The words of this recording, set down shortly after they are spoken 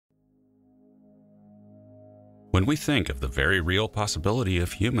When we think of the very real possibility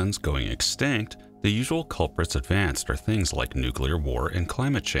of humans going extinct, the usual culprits advanced are things like nuclear war and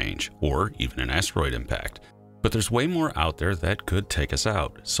climate change, or even an asteroid impact. But there's way more out there that could take us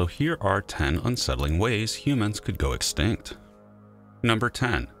out, so here are 10 unsettling ways humans could go extinct. Number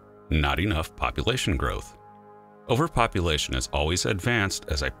 10. Not enough population growth. Overpopulation is always advanced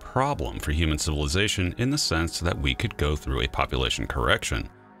as a problem for human civilization in the sense that we could go through a population correction.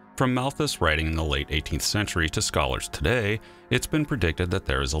 From Malthus writing in the late 18th century to scholars today, it's been predicted that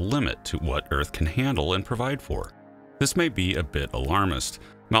there is a limit to what Earth can handle and provide for. This may be a bit alarmist.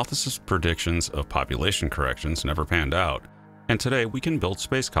 Malthus's predictions of population corrections never panned out, and today we can build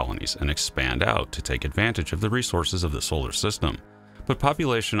space colonies and expand out to take advantage of the resources of the solar system. But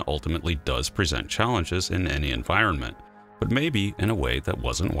population ultimately does present challenges in any environment, but maybe in a way that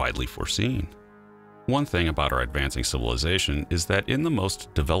wasn't widely foreseen. One thing about our advancing civilization is that in the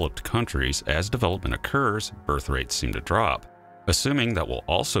most developed countries, as development occurs, birth rates seem to drop. Assuming that will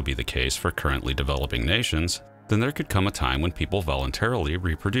also be the case for currently developing nations, then there could come a time when people voluntarily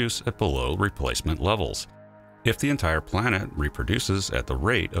reproduce at below replacement levels. If the entire planet reproduces at the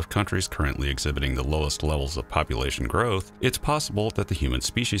rate of countries currently exhibiting the lowest levels of population growth, it's possible that the human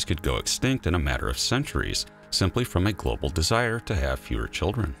species could go extinct in a matter of centuries, simply from a global desire to have fewer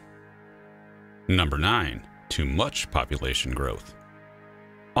children. Number 9. Too much population growth.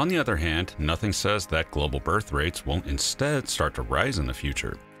 On the other hand, nothing says that global birth rates won't instead start to rise in the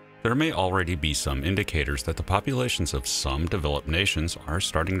future. There may already be some indicators that the populations of some developed nations are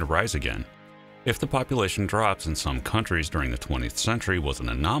starting to rise again. If the population drops in some countries during the 20th century was an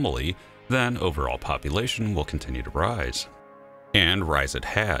anomaly, then overall population will continue to rise. And rise it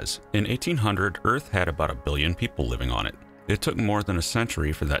has. In 1800, Earth had about 1 billion people living on it. It took more than a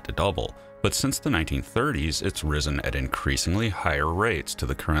century for that to double, but since the 1930s, it's risen at increasingly higher rates to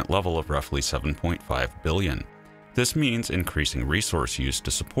the current level of roughly 7.5 billion. This means increasing resource use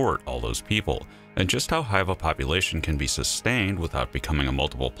to support all those people, and just how high of a population can be sustained without becoming a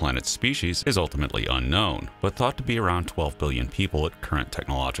multiple planet species is ultimately unknown, but thought to be around 12 billion people at current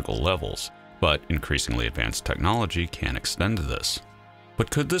technological levels. But increasingly advanced technology can extend to this.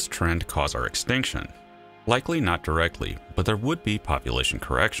 But could this trend cause our extinction? Likely not directly, but there would be population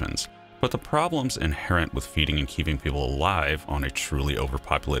corrections. But the problems inherent with feeding and keeping people alive on a truly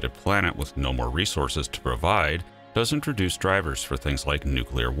overpopulated planet with no more resources to provide does introduce drivers for things like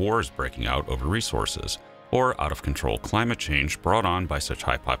nuclear wars breaking out over resources, or out-of-control climate change brought on by such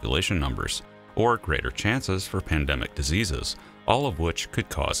high population numbers, or greater chances for pandemic diseases, all of which could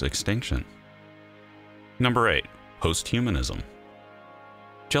cause extinction. Number 8. Post-humanism.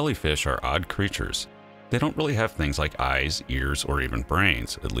 Jellyfish are odd creatures. They don't really have things like eyes, ears, or even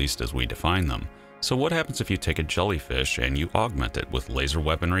brains, at least as we define them. So what happens if you take a jellyfish and you augment it with laser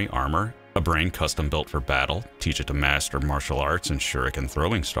weaponry, armor, a brain custom built for battle, teach it to master martial arts and shuriken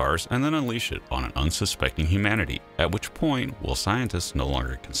throwing stars, and then unleash it on an unsuspecting humanity, at which point will scientists no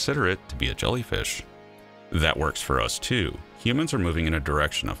longer consider it to be a jellyfish? That works for us too. Humans are moving in a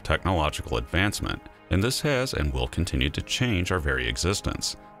direction of technological advancement, and this has and will continue to change our very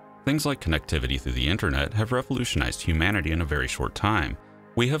existence. Things like connectivity through the internet have revolutionized humanity in a very short time.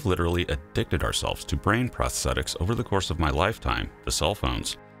 We have literally addicted ourselves to brain prosthetics over the course of my lifetime, the cell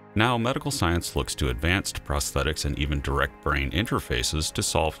phones. Now, medical science looks to advanced prosthetics and even direct brain interfaces to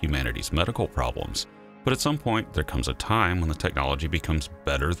solve humanity's medical problems. But at some point, there comes a time when the technology becomes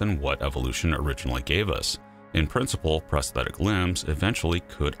better than what evolution originally gave us. In principle, prosthetic limbs eventually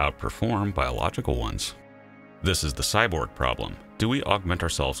could outperform biological ones. This is the cyborg problem. Do we augment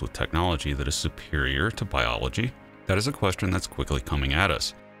ourselves with technology that is superior to biology? That is a question that's quickly coming at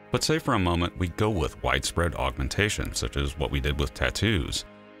us. But say for a moment we go with widespread augmentation, such as what we did with tattoos.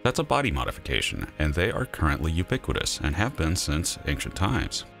 That's a body modification, and they are currently ubiquitous and have been since ancient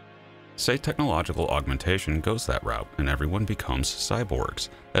times. Say technological augmentation goes that route and everyone becomes cyborgs.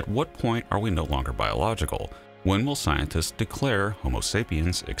 At what point are we no longer biological? When will scientists declare Homo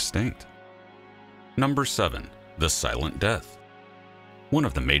sapiens extinct? Number 7. The silent death. One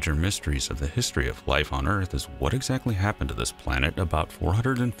of the major mysteries of the history of life on Earth is what exactly happened to this planet about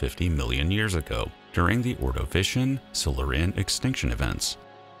 450 million years ago during the Ordovician-Silurian extinction events.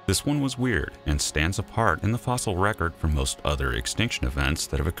 This one was weird and stands apart in the fossil record from most other extinction events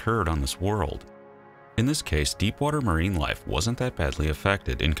that have occurred on this world. In this case, deepwater marine life wasn't that badly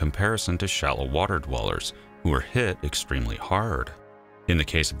affected in comparison to shallow water dwellers, who were hit extremely hard. In the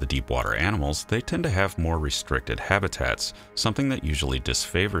case of the deepwater animals, they tend to have more restricted habitats, something that usually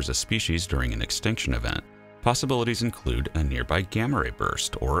disfavors a species during an extinction event. Possibilities include a nearby gamma ray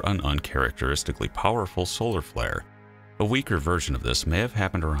burst or an uncharacteristically powerful solar flare. A weaker version of this may have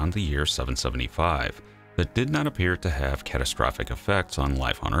happened around the year 775. that did not appear to have catastrophic effects on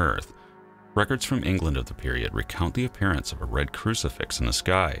life on Earth. Records from England of the period recount the appearance of a red crucifix in the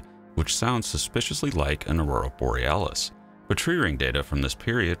sky, which sounds suspiciously like an aurora borealis. But tree ring data from this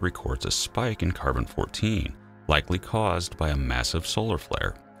period records a spike in carbon-14, likely caused by a massive solar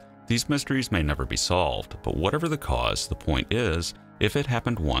flare. These mysteries may never be solved, but whatever the cause, the point is, if it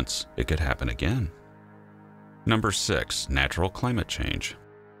happened once, it could happen again. Number 6. Natural climate change.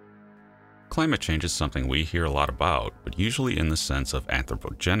 Climate change is something we hear a lot about, but usually in the sense of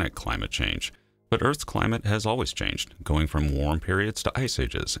anthropogenic climate change. But Earth's climate has always changed, going from warm periods to ice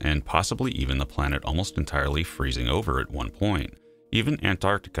ages, and possibly even the planet almost entirely freezing over at one point. Even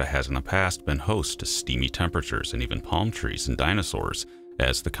Antarctica has in the past been host to steamy temperatures and even palm trees and dinosaurs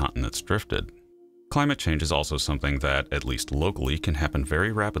as the continents drifted. Climate change is also something that, at least locally, can happen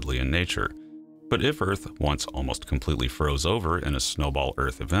very rapidly in nature. But if Earth once almost completely froze over in a snowball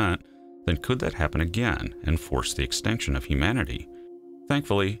Earth event, then could that happen again and force the extinction of humanity?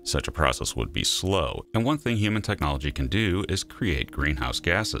 Thankfully, such a process would be slow, and one thing human technology can do is create greenhouse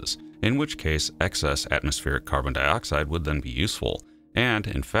gases, in which case excess atmospheric carbon dioxide would then be useful. And,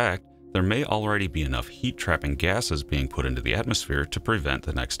 in fact, there may already be enough heat-trapping gases being put into the atmosphere to prevent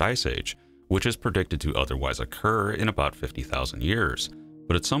the next ice age, which is predicted to otherwise occur in about 50,000 years.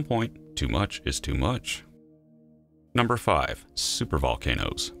 But at some point, too much is too much. Number 5.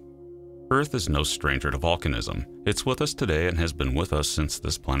 Supervolcanoes. Earth is no stranger to volcanism. It's with us today and has been with us since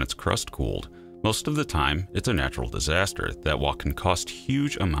this planet's crust cooled. Most of the time, it's a natural disaster that, while can cost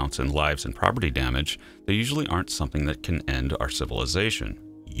huge amounts in lives and property damage, they usually aren't something that can end our civilization.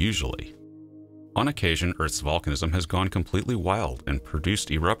 Usually. On occasion, Earth's volcanism has gone completely wild and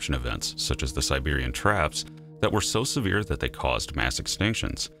produced eruption events, such as the Siberian traps, that were so severe that they caused mass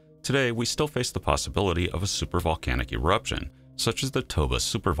extinctions. Today, we still face the possibility of a supervolcanic eruption, such as the Toba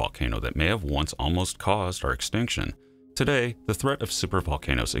supervolcano that may have once almost caused our extinction. Today, the threat of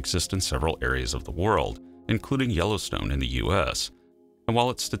supervolcanoes exists in several areas of the world, including Yellowstone in the US. And while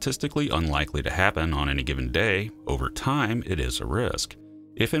it's statistically unlikely to happen on any given day, over time it is a risk.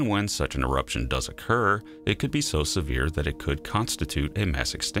 If and when such an eruption does occur, it could be so severe that it could constitute a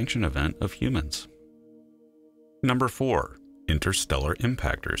mass extinction event of humans. Number 4. Interstellar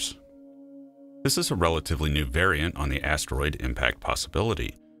impactors. This is a relatively new variant on the asteroid impact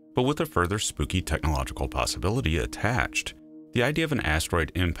possibility, but with a further spooky technological possibility attached. The idea of an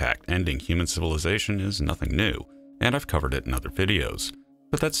asteroid impact ending human civilization is nothing new, and I've covered it in other videos.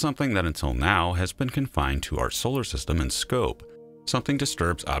 But that's something that until now has been confined to our solar system in scope. Something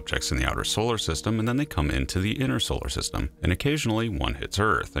disturbs objects in the outer solar system and then they come into the inner solar system, and occasionally one hits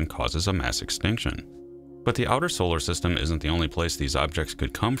Earth and causes a mass extinction. But the outer solar system isn't the only place these objects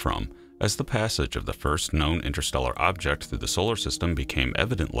could come from. As the passage of the first known interstellar object through the solar system became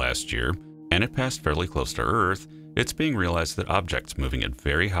evident last year, and it passed fairly close to Earth, it's being realized that objects moving at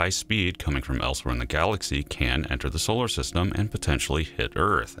very high speed coming from elsewhere in the galaxy can enter the solar system and potentially hit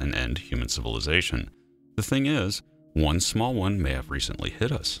Earth and end human civilization. The thing is, one small one may have recently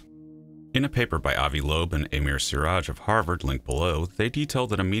hit us. In a paper by Loeb and Siraj of Harvard, linked below, they detail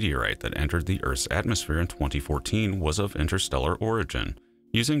that a meteorite that entered the Earth's atmosphere in 2014 was of interstellar origin.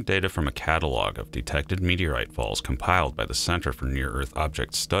 Using data from a catalog of detected meteorite falls compiled by the Center for Near-Earth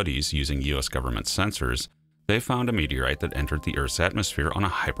Object Studies using U.S. government sensors, they found a meteorite that entered the Earth's atmosphere on a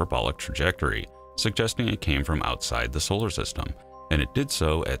hyperbolic trajectory, suggesting it came from outside the solar system, and it did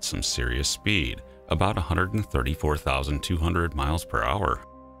so at some serious speed, about 134,200 miles per hour.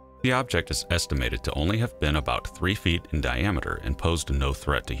 The object is estimated to only have been about 3 feet in diameter and posed no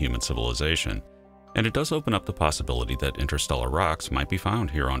threat to human civilization. And it does open up the possibility that interstellar rocks might be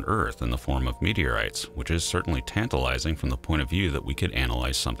found here on Earth in the form of meteorites, which is certainly tantalizing from the point of view that we could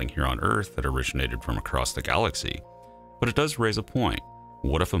analyze something here on Earth that originated from across the galaxy. But it does raise a point.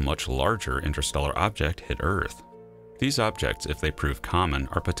 What if a much larger interstellar object hit Earth? These objects, if they prove common,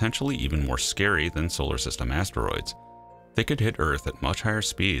 are potentially even more scary than solar system asteroids. They could hit Earth at much higher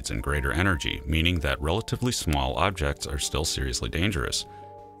speeds and greater energy, meaning that relatively small objects are still seriously dangerous.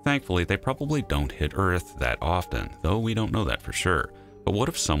 Thankfully, they probably don't hit Earth that often, though we don't know that for sure. But what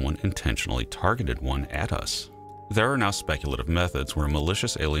if someone intentionally targeted one at us? There are now speculative methods where a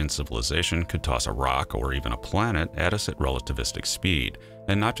malicious alien civilization could toss a rock or even a planet at us at relativistic speed,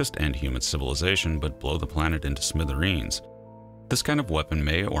 and not just end human civilization but blow the planet into smithereens. This kind of weapon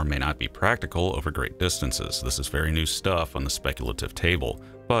may or may not be practical over great distances. This is very new stuff on the speculative table,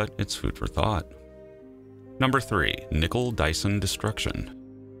 but it's food for thought. Number 3. Nickel Dyson destruction.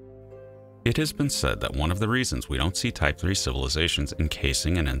 It has been said that one of the reasons we don't see Type 3 civilizations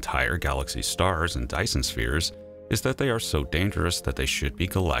encasing an entire galaxy's stars in Dyson spheres is that they are so dangerous that they should be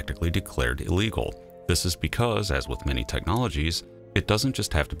galactically declared illegal. This is because, as with many technologies, it doesn't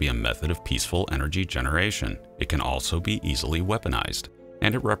just have to be a method of peaceful energy generation, it can also be easily weaponized,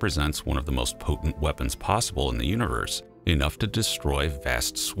 and it represents one of the most potent weapons possible in the universe, enough to destroy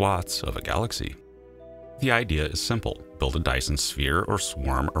vast swaths of a galaxy. The idea is simple. Build a Dyson sphere or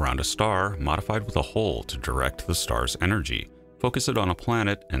swarm around a star modified with a hole to direct the star's energy. Focus it on a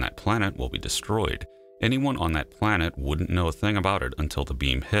planet, and that planet will be destroyed. Anyone on that planet wouldn't know a thing about it until the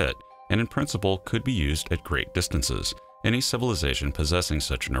beam hit, and in principle could be used at great distances. Any civilization possessing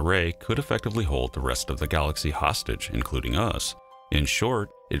such an array could effectively hold the rest of the galaxy hostage, including us. In short,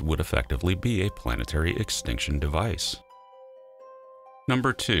 it would effectively be a planetary extinction device.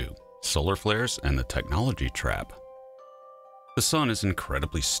 Number 2. Solar flares and the technology trap. The sun is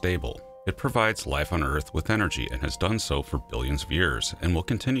incredibly stable. It provides life on Earth with energy and has done so for billions of years and will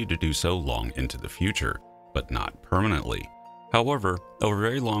continue to do so long into the future, but not permanently. However, over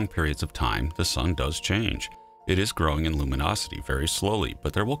very long periods of time, the sun does change. It is growing in luminosity very slowly,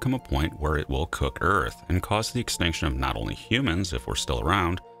 but there will come a point where it will cook Earth and cause the extinction of not only humans if we're still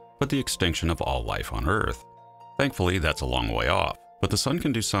around, but the extinction of all life on Earth. Thankfully, that's a long way off, but the sun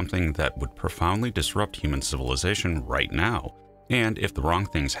can do something that would profoundly disrupt human civilization right now, and if the wrong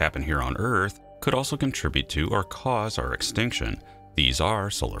things happen here on Earth, could also contribute to or cause our extinction. These are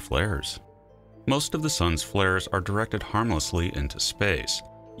solar flares. Most of the sun's flares are directed harmlessly into space.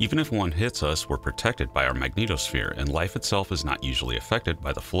 Even if one hits us, we're protected by our magnetosphere, and life itself is not usually affected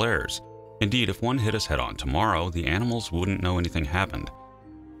by the flares. Indeed, if one hit us head-on tomorrow, the animals wouldn't know anything happened.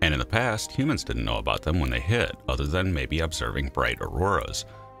 And in the past, humans didn't know about them when they hit, other than maybe observing bright auroras.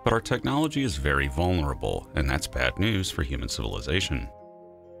 But our technology is very vulnerable, and that's bad news for human civilization.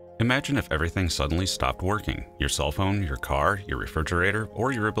 Imagine if everything suddenly stopped working: your cell phone, your car, your refrigerator,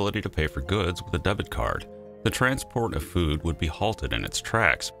 or your ability to pay for goods with a debit card. The transport of food would be halted in its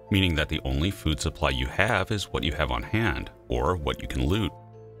tracks, meaning that the only food supply you have is what you have on hand, or what you can loot.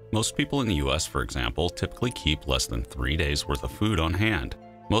 Most people in the US, for example, typically keep less than 3 days' worth of food on hand.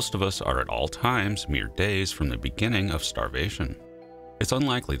 Most of us are at all times mere days from the beginning of starvation. It's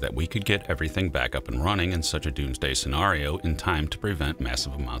unlikely that we could get everything back up and running in such a doomsday scenario in time to prevent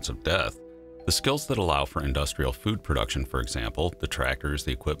massive amounts of death. The skills that allow for industrial food production, for example, the tractors,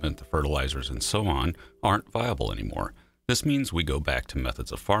 the equipment, the fertilizers, and so on, aren't viable anymore. This means we go back to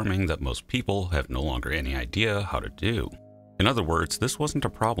methods of farming that most people have no longer any idea how to do. In other words, this wasn't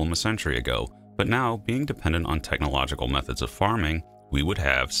a problem a century ago, but now, being dependent on technological methods of farming, we would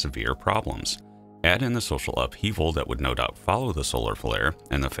have severe problems. Add in the social upheaval that would no doubt follow the solar flare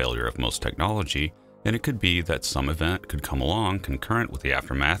and the failure of most technology, and it could be that some event could come along concurrent with the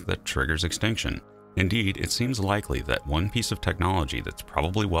aftermath that triggers extinction. Indeed, it seems likely that one piece of technology that's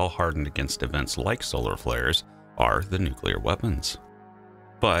probably well hardened against events like solar flares are the nuclear weapons.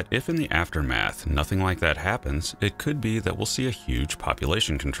 But if in the aftermath nothing like that happens, it could be that we'll see a huge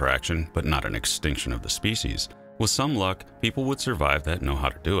population contraction, but not an extinction of the species. With some luck, people would survive that know how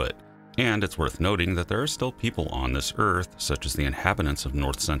to do it. And it's worth noting that there are still people on this Earth, such as the inhabitants of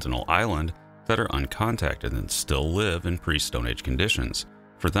North Sentinel Island, that are uncontacted and still live in pre-Stone Age conditions.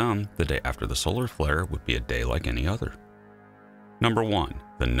 For them, the day after the solar flare would be a day like any other. Number 1.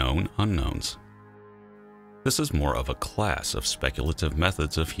 The known unknowns. This is more of a class of speculative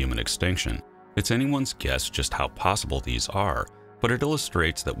methods of human extinction. It's anyone's guess just how possible these are, but it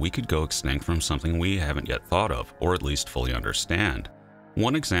illustrates that we could go extinct from something we haven't yet thought of, or at least fully understand.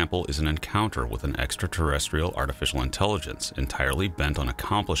 One example is an encounter with an extraterrestrial artificial intelligence entirely bent on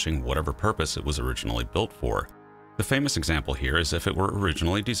accomplishing whatever purpose it was originally built for. The famous example here is if it were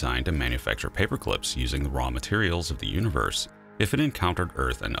originally designed to manufacture paperclips using the raw materials of the universe. If it encountered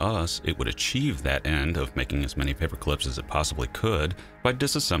Earth and us, it would achieve that end of making as many paperclips as it possibly could by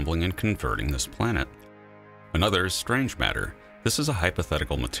disassembling and converting this planet. Another is strange matter. This is a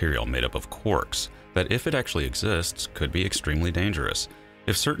hypothetical material made up of quarks that, if it actually exists, could be extremely dangerous.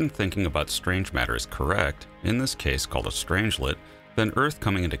 If certain thinking about strange matter is correct, in this case called a strangelet, then Earth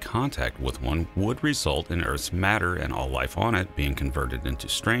coming into contact with one would result in Earth's matter and all life on it being converted into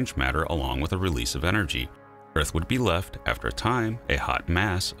strange matter along with a release of energy. Earth would be left, after a time, a hot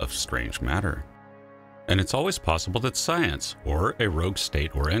mass of strange matter. And it's always possible that science, or a rogue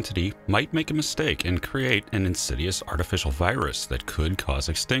state or entity, might make a mistake and create an insidious artificial virus that could cause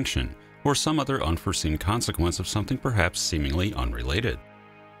extinction, or some other unforeseen consequence of something perhaps seemingly unrelated.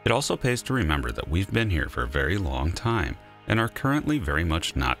 It also pays to remember that we've been here for a very long time, and are currently very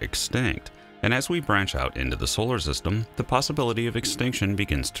much not extinct, and as we branch out into the solar system, the possibility of extinction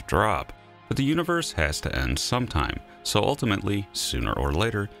begins to drop. But the universe has to end sometime, so ultimately, sooner or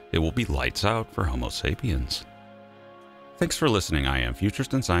later, it will be lights out for Homo sapiens. Thanks for listening. I am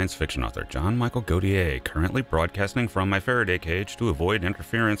futurist and science fiction author John Michael Godier, currently broadcasting from my Faraday cage to avoid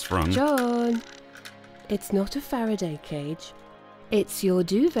interference from... John, it's not a Faraday cage. It's your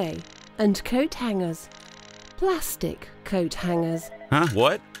duvet and coat hangers. Plastic coat hangers. Huh?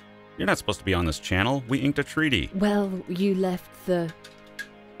 What? You're not supposed to be on this channel. We inked a treaty. Well, you left the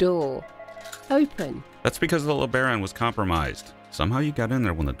door open. That's because the LeBaron was compromised. Somehow you got in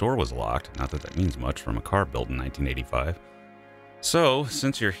there when the door was locked. Not that that means much from a car built in 1985. So,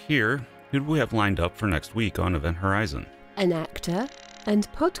 since you're here, who do we have lined up for next week on Event Horizon? An actor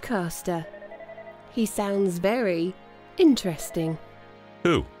and podcaster. He sounds very interesting.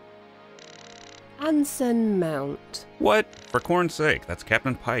 Who? Anson Mount. What? For corn's sake, that's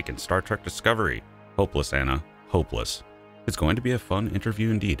Captain Pike in Star Trek Discovery. Hopeless, Anna. Hopeless. It's going to be a fun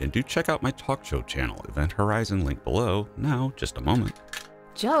interview indeed, and do check out my talk show channel, Event Horizon, link below. Now, just a moment.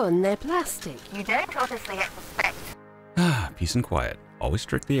 John, they're plastic. You don't obviously expect. Peace and quiet. Always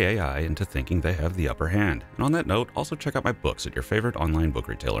trick the AI into thinking they have the upper hand. And on that note, also check out my books at your favorite online book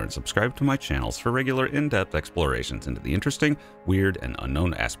retailer and subscribe to my channels for regular in-depth explorations into the interesting, weird, and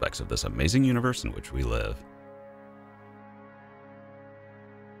unknown aspects of this amazing universe in which we live.